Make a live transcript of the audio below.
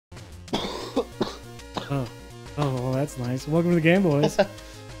Oh, well, that's nice. Welcome to the Game Boys.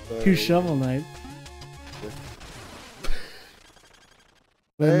 2 Shovel Knight.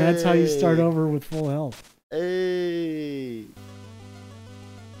 Then that's how you start over with full health. Hey.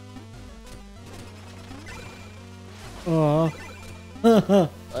 Aw.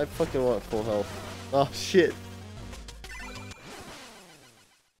 I fucking want full health. Oh shit.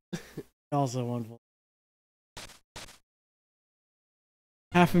 Also one full.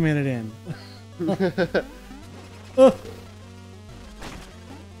 Half a minute in.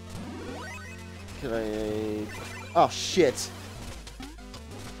 Can I? Oh shit!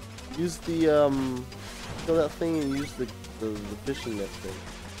 Use the kill that thing and use the fishing net thing.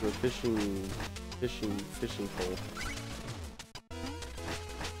 The fishing pole.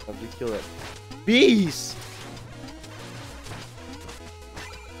 How'd you kill that beast?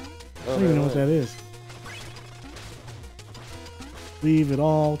 I don't even know what that is. Leave it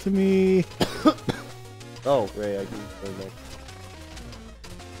all to me. Oh, right, I can go next.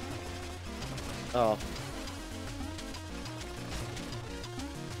 Oh.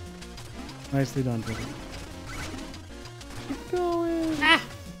 Nicely done, Peter. Keep going. Ah!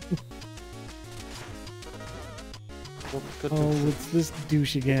 Oh, it's this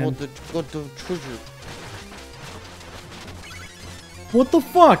douche again. Got the treasure. What the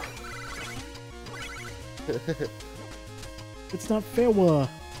fuck? It's not fair.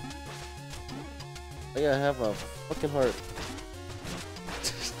 I gotta have a fucking heart.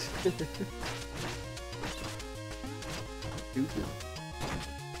 Stupid.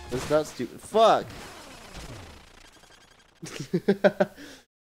 That's not stupid. Fuck!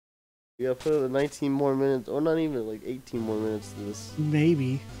 We gotta put 19 more minutes, or not even, like 18 more minutes to this.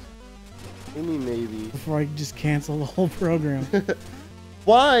 Maybe. What do you mean maybe? Before I just cancel the whole program.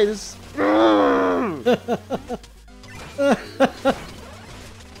 Why? This.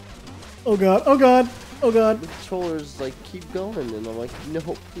 Oh god, oh god, oh god. The controllers like keep going, and I'm like, no,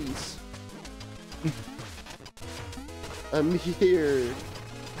 please. I'm here.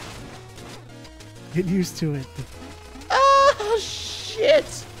 Get used to it. Ah,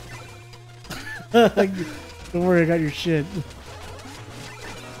 shit! Don't worry, I got your shit.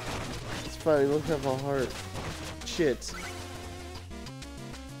 It's fine, I don't have a heart. Shit.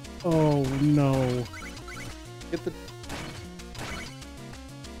 Oh no. Get the.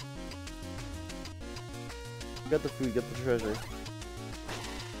 Get the food, get the treasure.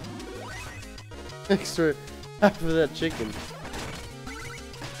 Extra half of that chicken.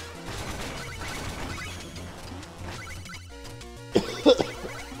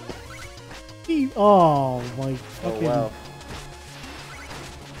 Oh my fucking. Oh wow.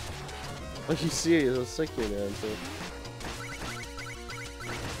 Are you serious? I'll suck you, man. So.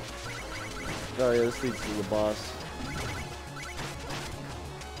 Oh yeah, this leads to the boss.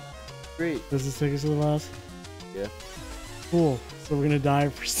 Great. Does this take us to the boss? Yeah. Cool. So we're gonna die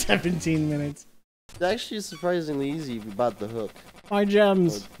for 17 minutes. It's actually surprisingly easy if you bought the hook. My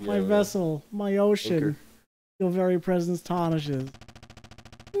gems, Oh, my yeah. vessel, my ocean. Anchor. Your very presence tarnishes.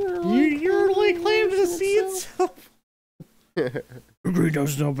 You're like claim to see itself. Agree, no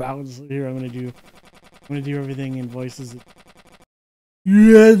snow bounds. Here, I'm gonna do everything in voices.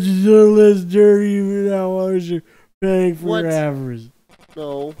 You had to do less dirty even now I was paying for What? your avarice.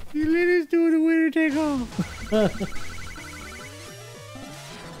 No. You let us do the winner take all.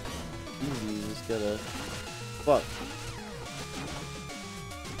 Easy, you just gotta. Fuck.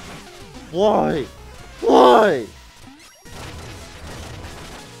 Why? Why?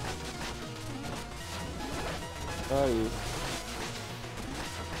 Oh, you.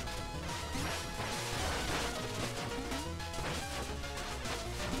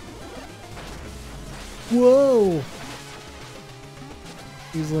 Whoa!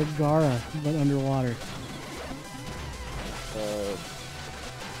 He's like Gara, but underwater.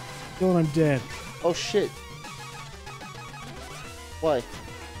 Going, I'm dead. Oh shit. Why?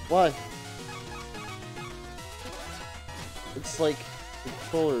 Why? It's like the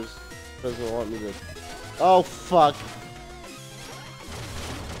controllers doesn't want me to. Oh fuck!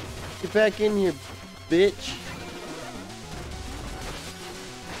 Get back in here, bitch!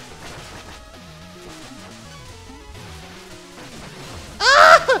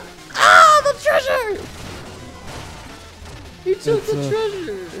 Ah! Ah! The treasure! He took It's, the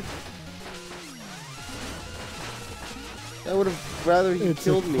treasure. I would have rather he It's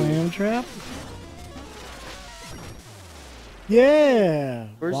killed a me. clam trap? Yeah!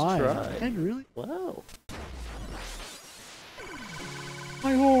 First Why? try. I really? Wow.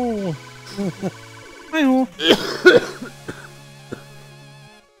 My hole! My hole!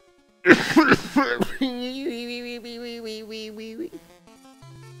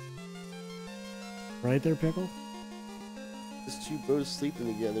 Right there, Pickle? There's two bros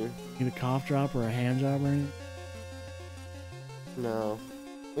sleeping together. Need a cough drop or a hand job or anything? No.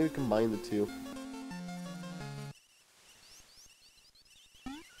 Maybe combine the two.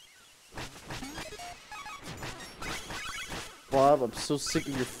 Bob, I'm so sick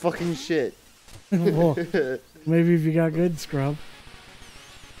of your fucking shit. Well, maybe if you got good, Scrub.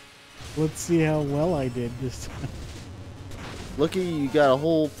 Let's see how well I did this time. Look at you, you got a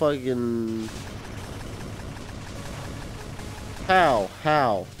whole fucking... How?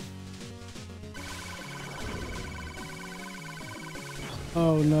 How?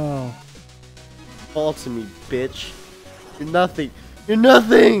 Oh no. Fall to me, bitch. You're nothing. You're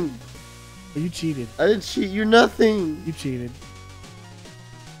nothing! Oh, you cheated. I didn't cheat, you're nothing! You cheated.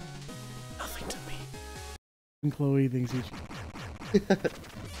 Nothing to me. And Chloe thinks you cheated.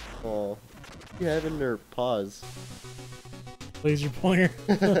 Oh. You having her pause. Laser pointer.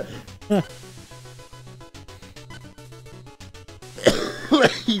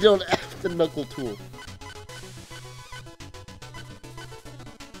 You don't have the knuckle tool.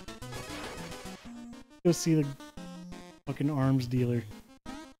 Go see the fucking arms dealer.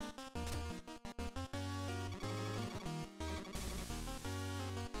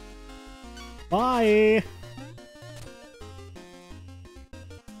 Bye!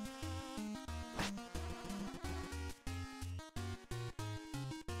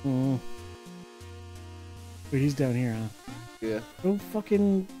 Oh. Wait, he's down here, huh? Yeah. Go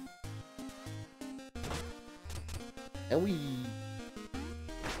fucking... And we...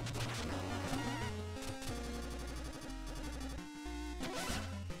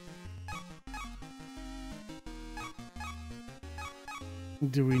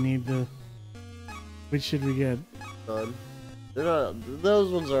 Do we need the... Which should we get? Done. They're not...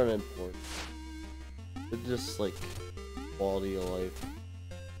 Those ones aren't important. They're just like... quality of life.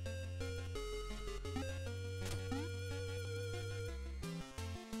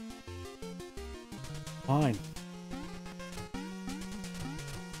 Fine.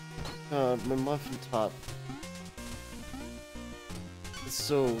 My muffin top. It's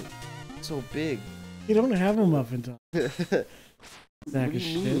so big. You don't have a muffin top. What Sack do of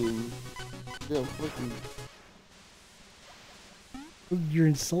you shit. mean? Yeah, fucking... You're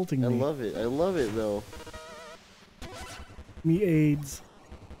insulting I me. love it. I love it though. Me AIDS.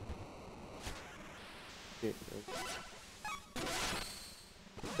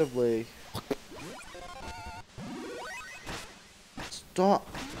 Lovely. Stop.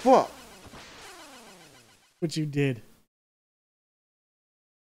 Fuck. What you did.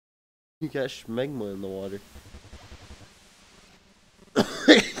 You got schmegma in the water.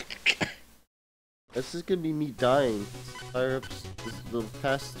 This is gonna be me dying. The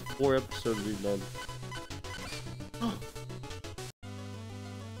past 4 episodes we've done.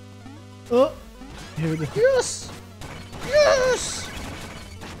 Oh! Here we go. Yes! Yes!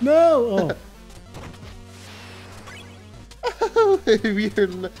 No! Oh. We are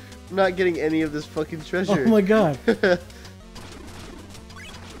not getting any of this fucking treasure. Oh my god.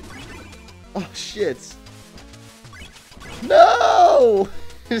 Oh shit. No!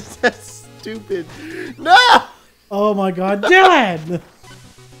 That's stupid. No! Oh my god, Dylan!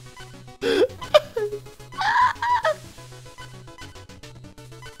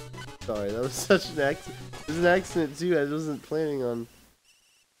 Sorry, that was such an accident. It was an accident too, I wasn't planning on.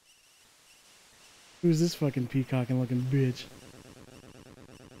 Who's this fucking peacocking looking bitch?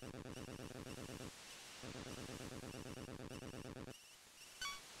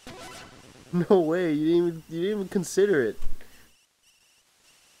 No way, you didn't even consider it.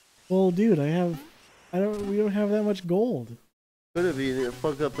 Well, dude, we don't have that much gold. Could have been to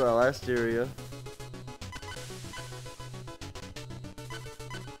fuck up that last area.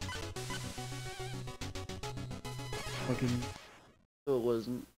 Fucking. No, it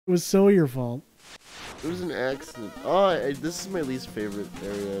wasn't. It was so your fault. It was an accident. Oh, this is my least favorite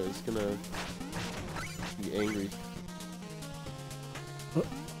area. It's gonna be angry. Oh.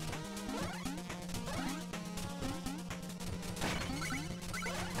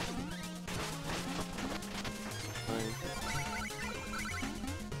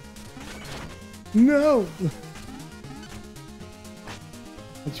 No!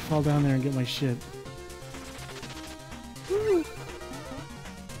 Let's fall down there and get my shit.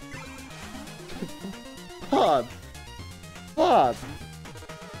 Bob! Bob!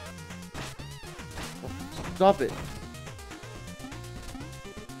 Stop it.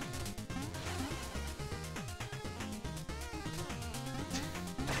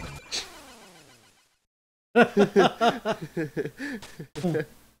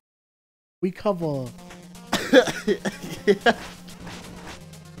 We cover. Yeah.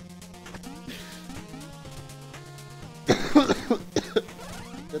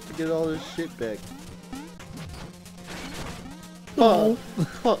 get all this shit back. Oh.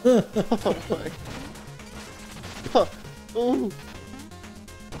 Oh my. Oh.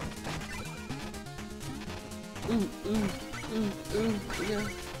 Yeah.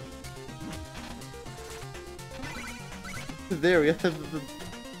 There, we have the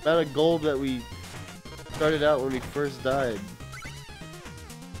amount of gold that we started out when we first died.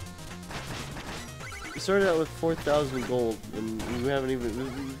 We started out with 4,000 gold, and we haven't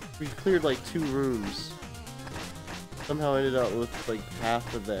even... We cleared like 2 rooms. Somehow ended up with like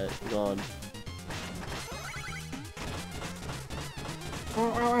half of that gone.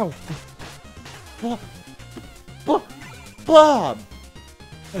 Ow, ow, Bob! Bob!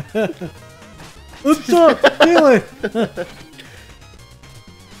 What's up? Feeling?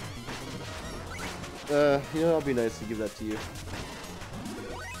 You know, it'll be nice to give that to you.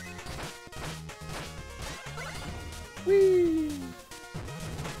 Whee!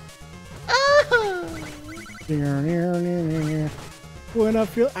 Ah! When I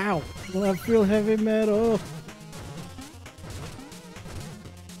feel when I feel heavy metal.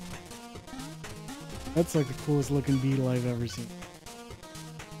 That's like the coolest looking beetle I've ever seen.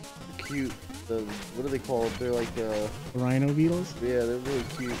 Cute. What are they called? They're like The rhino beetles? yeah, they're really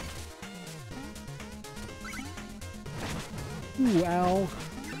cute. Ooh, ow.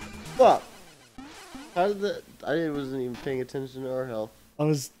 Fuck! How did that? I wasn't even paying attention to our health. I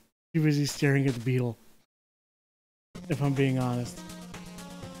was too busy staring at the beetle. If I'm being honest.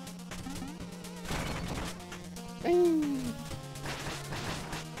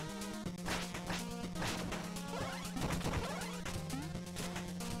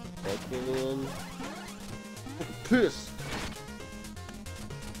 Fucking pissed.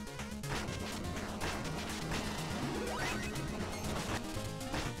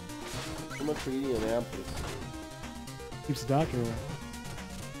 So much for eating an apple. Keeps the doctor away.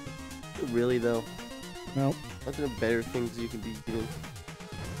 Really though? Nope. Aren't there better things you can be eating?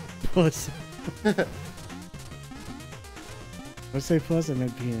 Puss. When I say puss, I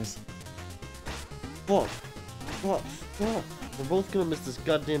meant penis. Fuck. Fuck. Fuck. We're both gonna miss this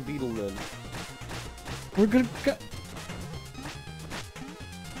goddamn beetle then. We're gonna go.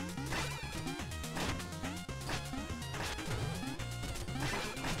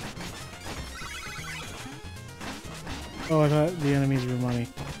 Oh, I thought the enemies were money.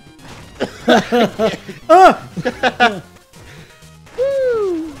 Ah!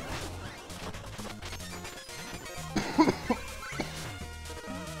 Woo!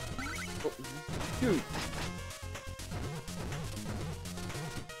 Dude.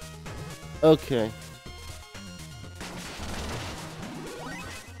 Okay.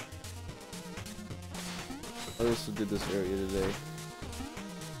 I also did this area today.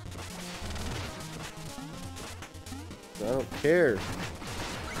 I don't care.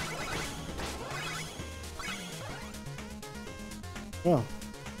 Well, I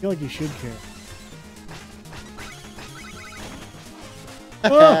feel like you should care.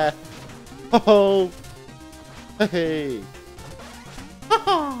 Oh! Oh! Hey!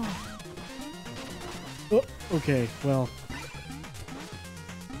 Oh, okay, well.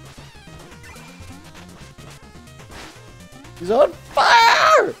 He's on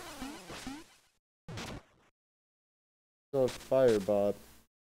fire! He's on fire, Bob.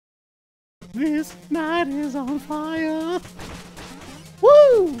 This night is on fire.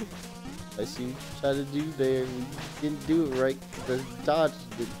 Woo! I see you tried to do there. You didn't do it right. The dodge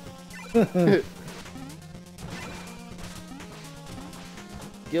did.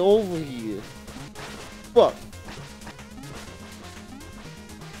 Get over here. Fuck.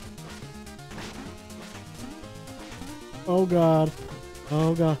 Oh god.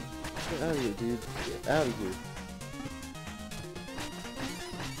 Oh god. Get out of here, dude. Get out of here.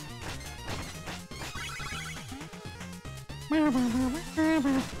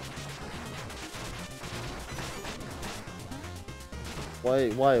 Why?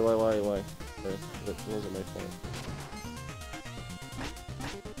 That wasn't my fault.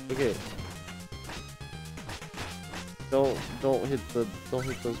 Okay. Don't hit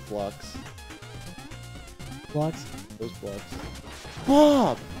those blocks. Blocks? Those blocks.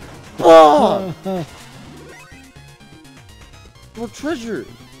 Bob! Bob! More treasure!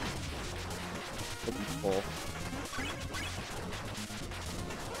 Let me fall.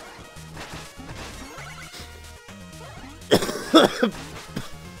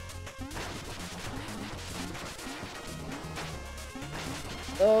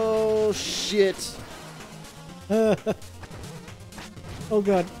 Oh shit! Oh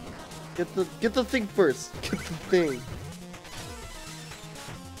god. Get the thing first. Get the thing.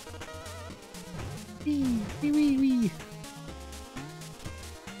 Wee, wee, wee, wee.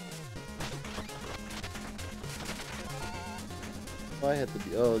 Oh, I had to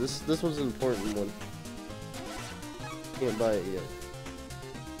be. Oh, this one's an important one. Can't buy it yet.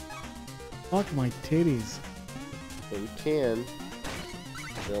 Fuck my titties. But we can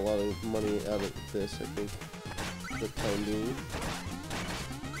get a lot of money out of this, I think, for the time being.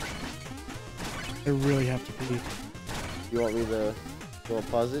 I really have to pee. You want me to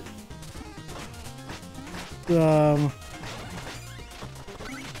pause it? Can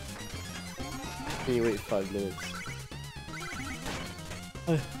you wait 5 minutes?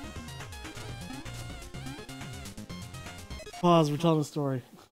 Pause, we're telling a story.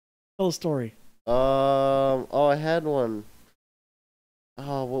 Tell a story. Oh, I had one.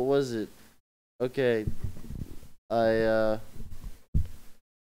 Oh, what was it? Okay. Oh,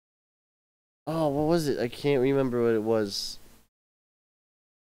 what was it? I can't remember what it was.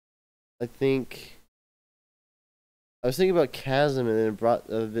 I think I was thinking about Chasm, and then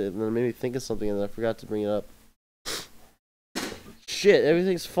it made me think of something, and then I forgot to bring it up. Shit,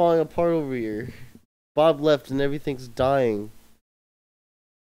 everything's falling apart over here. Bob left, and everything's dying.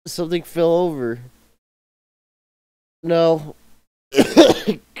 Something fell over. No.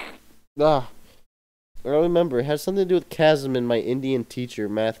 Ah. I remember. It had something to do with Chasm and my Indian teacher,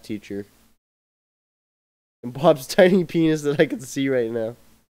 math teacher. And Bob's tiny penis that I can see right now.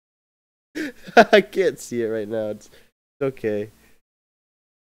 I can't see it right now. It's okay.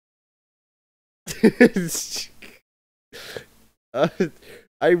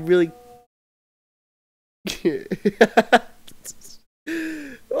 I really.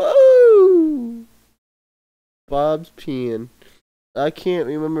 Whoa! Bob's peeing. I can't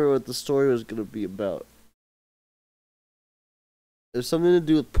remember what the story was gonna be about. There's something to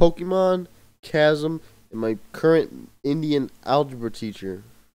do with Pokemon, Chasm, and my current Indian algebra teacher.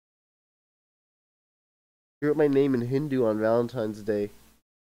 He wrote my name in Hindu on Valentine's Day.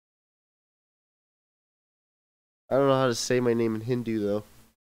 I don't know how to say my name in Hindu though.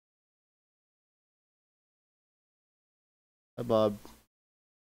 Hi, Bob.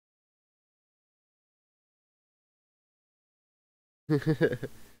 Did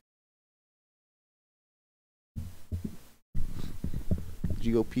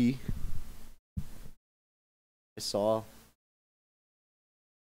you go pee? I saw. Is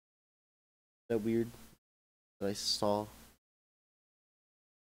that weird? That I saw.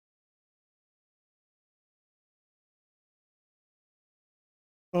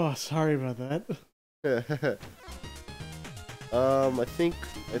 Oh, sorry about that. I think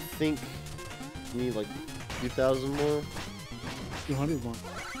we need like 2,000 more. 200 more.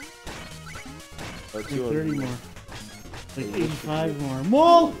 Or Like 200 30 more. Like 85 more.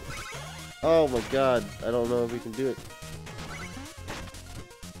 More! Oh my god, I don't know if we can do it.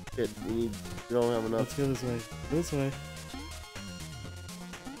 Shit, we don't have enough. Let's go this way. Go this way.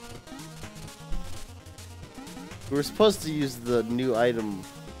 We were supposed to use the new item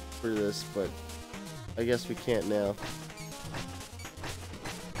for this, but I guess we can't now.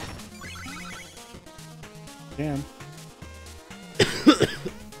 Can.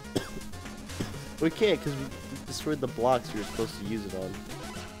 We can't because we destroyed the blocks we were supposed to use it on.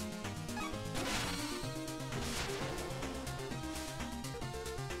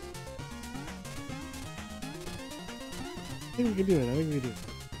 I think we can do it. I think we can do it.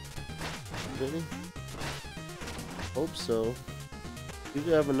 Really? Hope so. You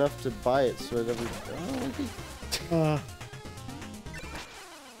have enough to buy it so that I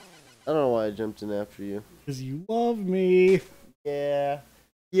don't know why I jumped in after you. Because you love me. Yeah.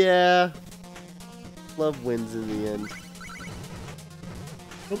 Yeah. Love wins in the end.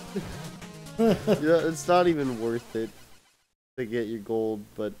 You know, it's not even worth it to get your gold,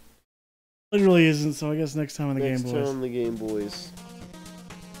 but It really isn't, so I guess next time on the Game next Boys. time on the Game Boys.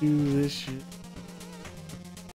 Do this shit.